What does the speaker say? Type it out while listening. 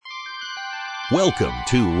Welcome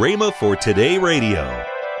to Rhema for Today Radio.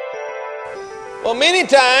 Well, many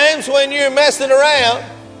times when you're messing around,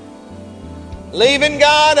 leaving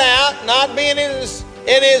God out, not being in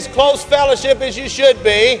his close fellowship as you should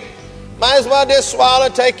be, might as well just swallow,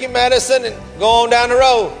 take your medicine, and go on down the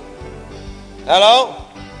road. Hello?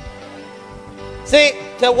 See,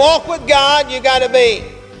 to walk with God, you got to be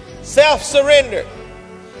self-surrendered.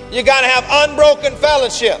 You got to have unbroken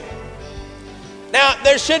fellowship. Now,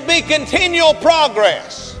 there should be continual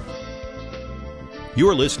progress.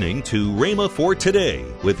 You're listening to Rhema for Today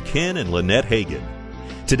with Ken and Lynette Hagin.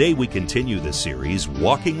 Today we continue the series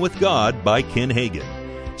Walking with God by Ken Hagin.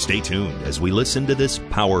 Stay tuned as we listen to this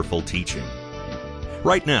powerful teaching.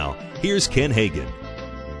 Right now, here's Ken Hagin.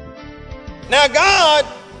 Now, God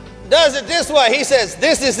does it this way. He says,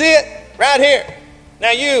 this is it right here.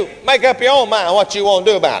 Now, you make up your own mind what you want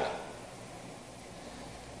to do about it.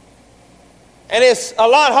 And it's a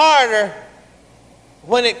lot harder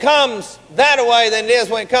when it comes that way than it is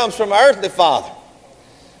when it comes from an earthly father.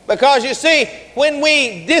 Because you see, when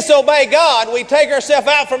we disobey God, we take ourselves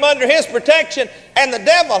out from under His protection, and the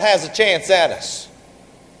devil has a chance at us.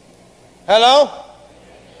 Hello?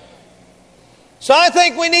 So I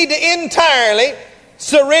think we need to entirely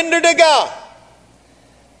surrender to God.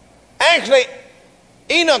 Actually,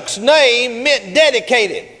 Enoch's name meant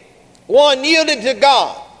dedicated, one yielded to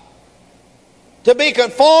God, to be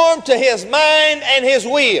conformed to His mind and His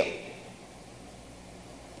will.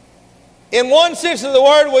 In one sense of the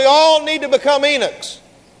word, we all need to become Enochs.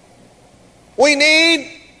 We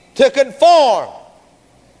need to conform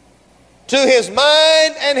to His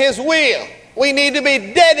mind and His will. We need to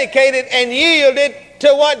be dedicated and yielded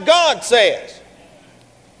to what God says.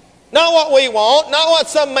 Not what we want, not what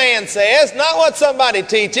some man says, not what somebody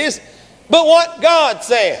teaches, but what God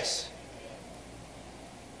says.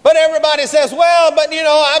 But everybody says, well, but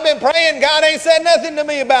I've been praying, God ain't said nothing to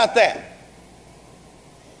me about that.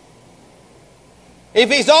 If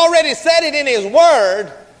He's already said it in His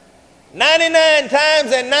Word, 99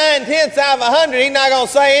 times and 9/10 out of 100, He's not going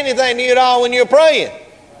to say anything to you at all when you're praying.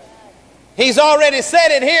 He's already said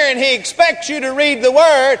it here, and He expects you to read the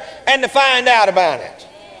Word and to find out about it.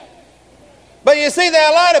 But you see, there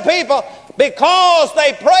are a lot of people, because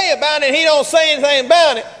they pray about it, He don't say anything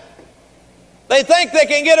about it, they think they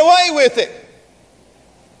can get away with it.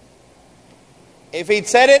 If He'd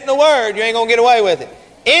said it in the Word, you ain't going to get away with it.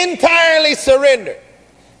 Entirely surrender.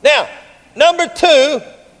 Now, number 2,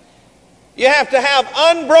 you have to have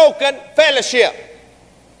unbroken fellowship.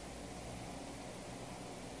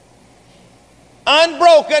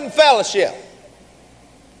 Unbroken fellowship.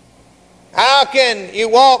 How can you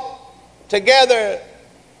walk together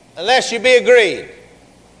unless you be agreed?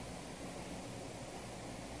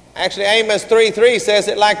 Actually, Amos 3:3 says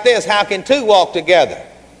it like this: how can two walk together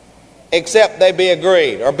except they be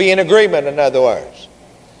agreed, or be in agreement, in other words?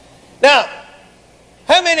 Now,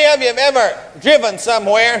 how many of you have ever driven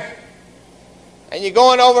somewhere and you're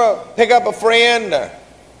going over to pick up a friend, or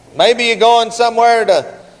maybe you're going somewhere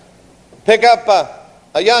to pick up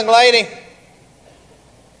a young lady,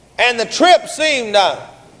 and the trip seemed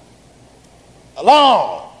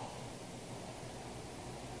long?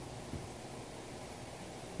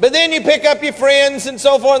 But then you pick up your friends and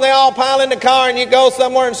so forth, and they all pile in the car, and you go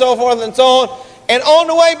somewhere and so forth and so on. And on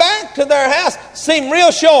the way back to their house, seem real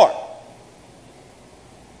short.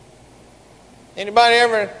 Anybody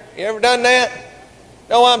ever done that?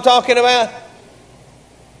 Know what I'm talking about?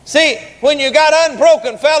 See, when you got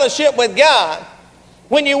unbroken fellowship with God,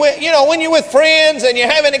 when you're with friends and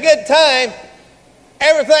you're having a good time,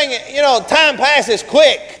 everything, time passes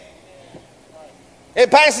quick. It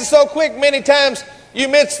passes so quick many times you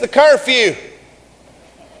miss the curfew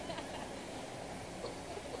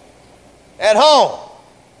at home.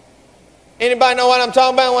 Anybody know what I'm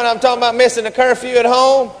talking about when I'm talking about missing the curfew at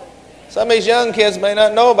home? Some of these young kids may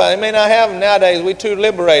not know about it. They may not have them nowadays. We're too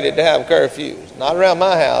liberated to have curfews. Not around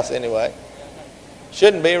my house anyway.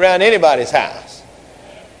 Shouldn't be around anybody's house.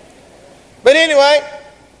 But anyway,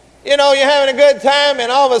 you're having a good time, and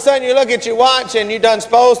all of a sudden you look at your watch and you're done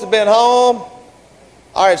supposed to be at home.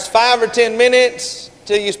 Or it's 5 or 10 minutes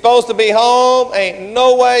till you're supposed to be home. Ain't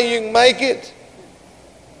no way you can make it.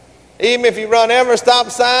 Even if you run every stop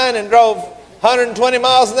sign and drove 120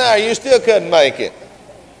 miles an hour, you still couldn't make it.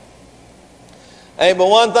 Ain't but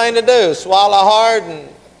one thing to do: swallow hard and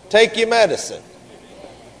take your medicine.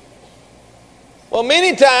 Well,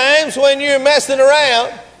 many times when you're messing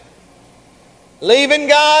around, leaving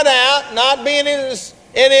God out, not being in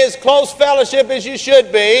his close fellowship as you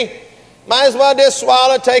should be, might as well just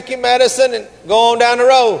swallow, take your medicine, and go on down the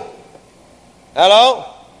road. Hello?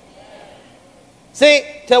 See,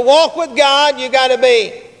 to walk with God, you got to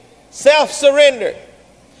be self-surrendered.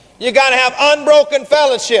 You got to have unbroken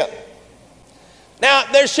fellowship. Now,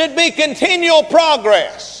 there should be continual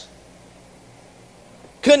progress.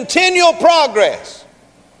 Continual progress.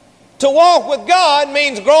 To walk with God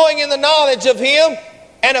means growing in the knowledge of Him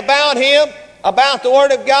and about Him, about the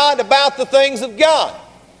Word of God, about the things of God.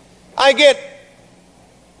 I get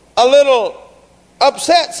a little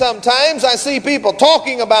upset sometimes. I see people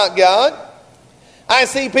talking about God. I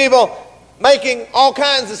see people making all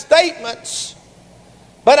kinds of statements,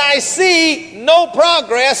 but I see no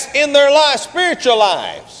progress in their life, spiritual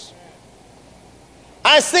lives.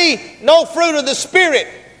 I see no fruit of the Spirit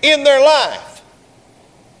in their life.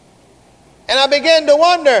 And I begin to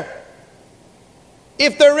wonder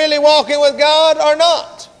if they're really walking with God or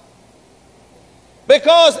not.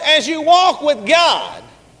 Because as you walk with God,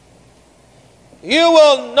 you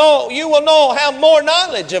will know, have more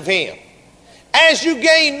knowledge of Him. As you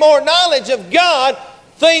gain more knowledge of God,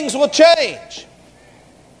 things will change.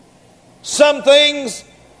 Some things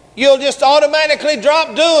you'll just automatically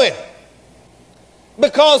drop doing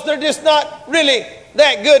because they're just not really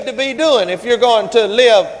that good to be doing if you're going to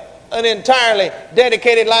live an entirely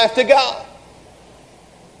dedicated life to God.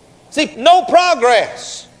 See, no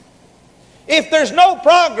progress. If there's no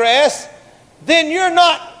progress, then you're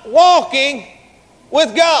not walking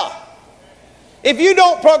with God. If you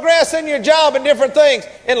don't progress in your job and different things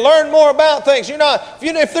and learn more about things,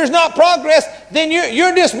 if there's not progress, then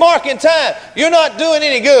you're just marking time. You're not doing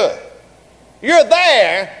any good. You're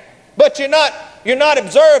there, but you're not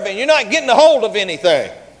observing. You're not getting a hold of anything.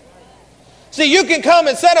 See, you can come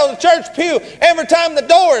and sit on the church pew every time the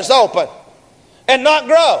door is open and not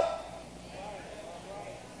grow.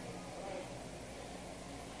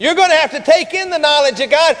 You're going to have to take in the knowledge of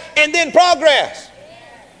God and then progress.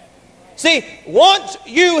 See, once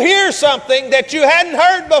you hear something that you hadn't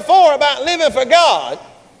heard before about living for God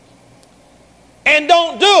and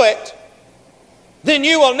don't do it, then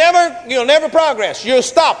you'll never progress. You'll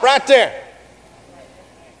stop right there.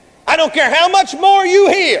 I don't care how much more you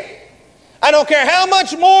hear. I don't care how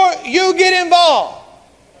much more you get involved.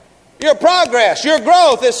 Your progress, your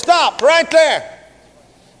growth is stopped right there.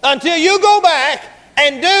 Until you go back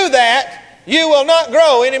and do that, you will not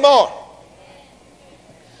grow anymore.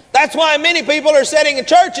 That's why many people are sitting in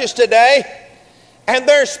churches today and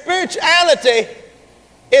their spirituality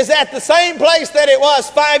is at the same place that it was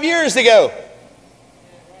 5 years ago.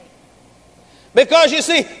 Because you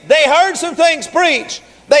see, they heard some things preached.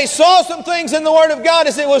 They saw some things in the Word of God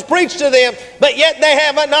as it was preached to them, but yet they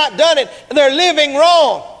have not done it. They're living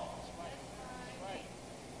wrong.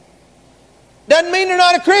 Doesn't mean they're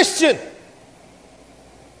not a Christian.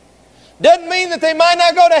 Doesn't mean that they might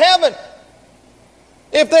not go to heaven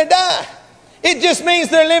if they die. It just means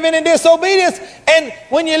they're living in disobedience. And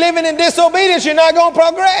when you're living in disobedience, you're not going to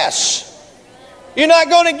progress. You're not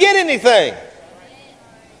going to get anything.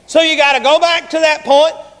 So you got to go back to that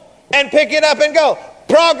point and pick it up and go.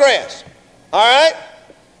 Progress. All right?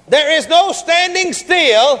 There is no standing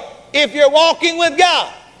still if you're walking with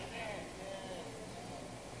God.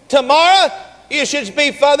 Tomorrow, you should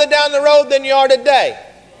be further down the road than you are today.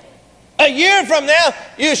 A year from now,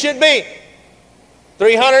 you should be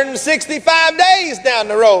 365 days down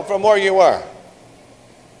the road from where you were.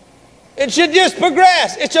 It should just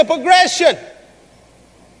progress. It's a progression.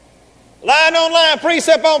 Line on line,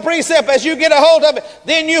 precept on precept. As you get a hold of it,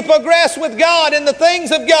 then you progress with God in the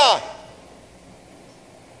things of God.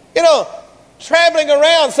 You know, traveling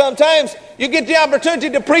around sometimes, you get the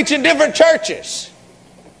opportunity to preach in different churches.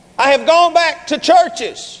 I have gone back to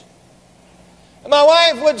churches. And my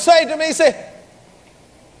wife would say to me,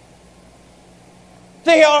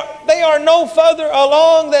 they are no further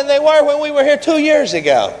along than they were when we were here 2 years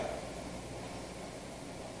ago.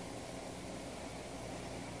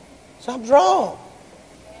 Something's wrong.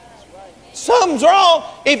 Something's wrong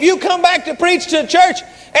if you come back to preach to a church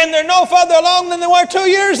and they're no further along than they were 2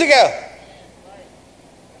 years ago.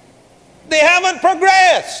 They haven't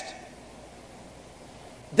progressed.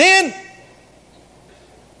 Then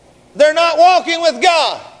they're not walking with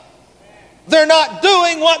God. They're not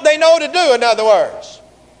doing what they know to do, in other words.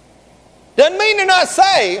 Doesn't mean they're not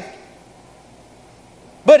saved,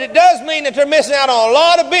 but it does mean that they're missing out on a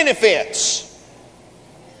lot of benefits.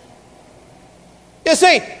 You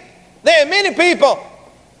see, there are many people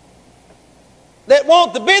that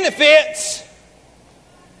want the benefits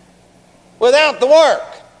without the work.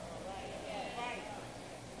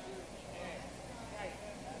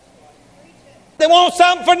 They want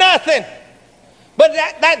something for nothing. But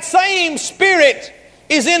that same spirit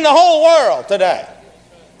is in the whole world today.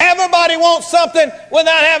 Everybody wants something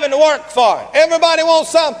without having to work for it. Everybody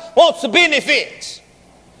wants the benefits.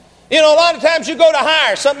 You know, a lot of times you go to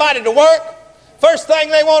hire somebody to work, first thing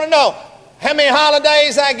they want to know, how many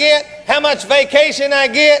holidays I get, how much vacation I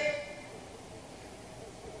get,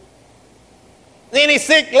 any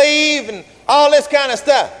sick leave, and all this kind of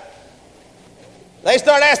stuff. They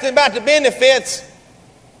start asking about the benefits.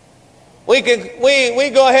 We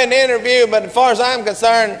go ahead and interview, but as far as I'm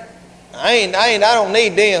concerned, I don't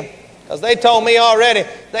need them, because they told me already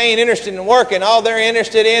they ain't interested in working. All they're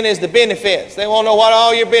interested in is the benefits. They want to know what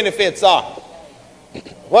all your benefits are,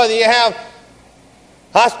 whether you have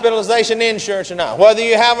hospitalization insurance or not, whether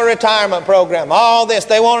you have a retirement program, all this.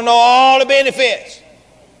 They want to know all the benefits.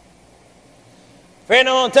 Friend,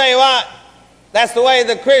 I want to tell you what, that's the way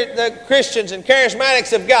the Christians and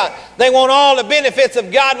charismatics have got. They want all the benefits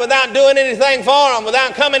of God without doing anything for them,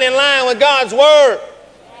 without coming in line with God's Word.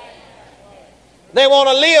 They want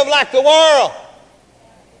to live like the world.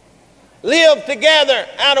 Live together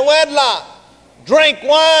out of wedlock. Drink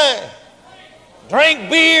wine. Drink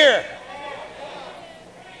beer.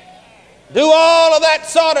 Do all of that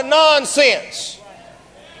sort of nonsense.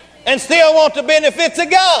 And still want the benefits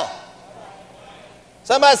of God.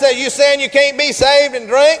 Somebody said, you saying you can't be saved and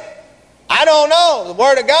drink? I don't know. The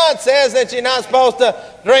Word of God says that you're not supposed to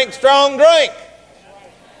drink strong drink.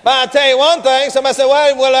 But I'll tell you one thing. Somebody said,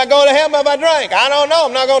 well, will I go to heaven if I drink? I don't know.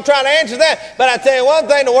 I'm not going to try to answer that. But I'll tell you one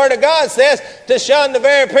thing. The Word of God says to shun the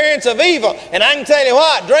very appearance of evil. And I can tell you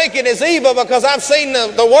what, drinking is evil, because I've seen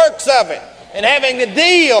the works of it. And having to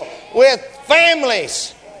deal with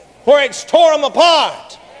families where it's tore them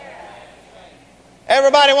apart.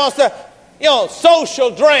 Everybody wants to, social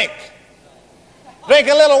drink. Drink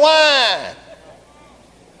a little wine.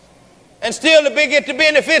 And still to get the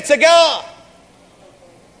benefits of God.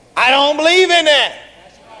 I don't believe in that.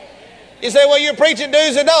 You say, well, you're preaching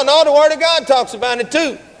do's and don'ts. No, the Word of God talks about it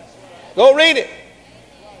too. Go read it.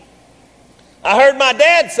 I heard my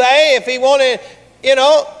dad say if he wanted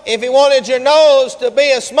your nose to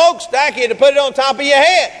be a smokestack, he'd put it on top of your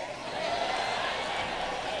head.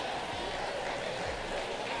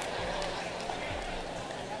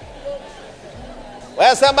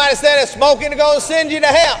 Well, somebody said it's smoking is going to send you to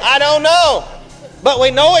hell. I don't know. But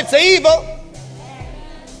we know it's evil.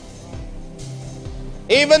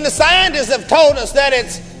 Even the scientists have told us that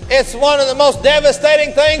it's one of the most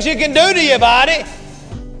devastating things you can do to your body.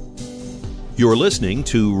 You're listening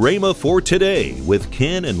to Rhema for Today with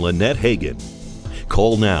Ken and Lynette Hagin.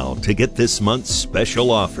 Call now to get this month's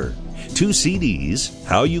special offer. 2 CDs,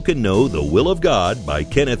 How You Can Know the Will of God by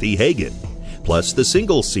Kenneth E. Hagin, plus the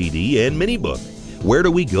single CD and mini book, Where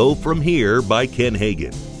Do We Go From Here by Ken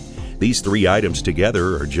Hagin. These 3 items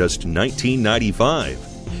together are just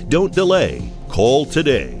 $19.95. Don't delay. Call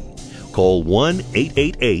today. Call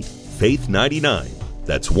 1-888-FAITH-99.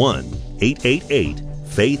 That's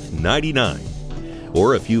 1-888-FAITH-99.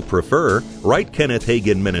 Or if you prefer, write Kenneth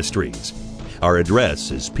Hagin Ministries. Our address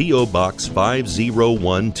is P.O. Box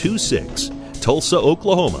 50126, Tulsa,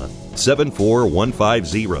 Oklahoma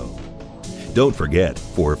 74150. Don't forget,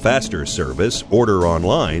 for faster service, order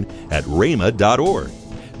online at rhema.org.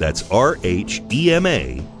 That's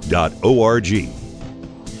RHEMA.org.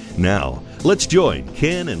 Now, let's join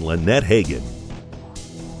Ken and Lynette Hagin.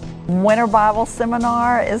 Winter Bible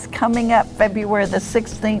Seminar is coming up February the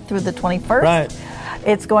 16th through the 21st. Right.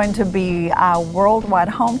 It's going to be our worldwide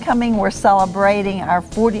homecoming. We're celebrating our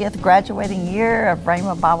 40th graduating year of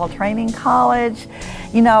Rhema Bible Training College.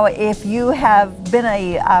 If you have been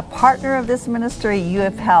a partner of this ministry, you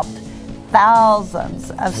have helped thousands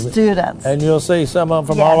of students. And you'll see some of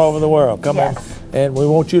them from all over the world coming. Yes. And we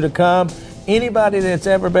want you to come. Anybody that's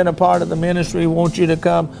ever been a part of the ministry, we want you to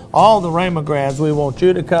come. All the Rhema grads, we want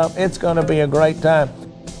you to come. It's going to be a great time.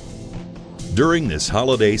 During this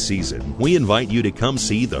holiday season, we invite you to come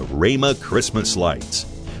see the Rhema Christmas lights.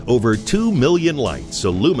 Over 2 million lights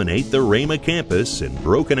illuminate the Rhema campus in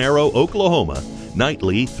Broken Arrow, Oklahoma,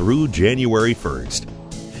 nightly through January 1st.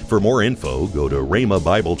 For more info, go to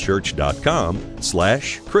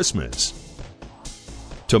rhemabiblechurch.com/Christmas.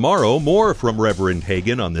 Tomorrow, more from Reverend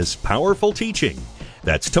Hagin on this powerful teaching.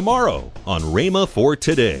 That's tomorrow on Rhema for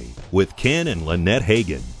Today with Ken and Lynette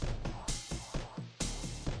Hagin.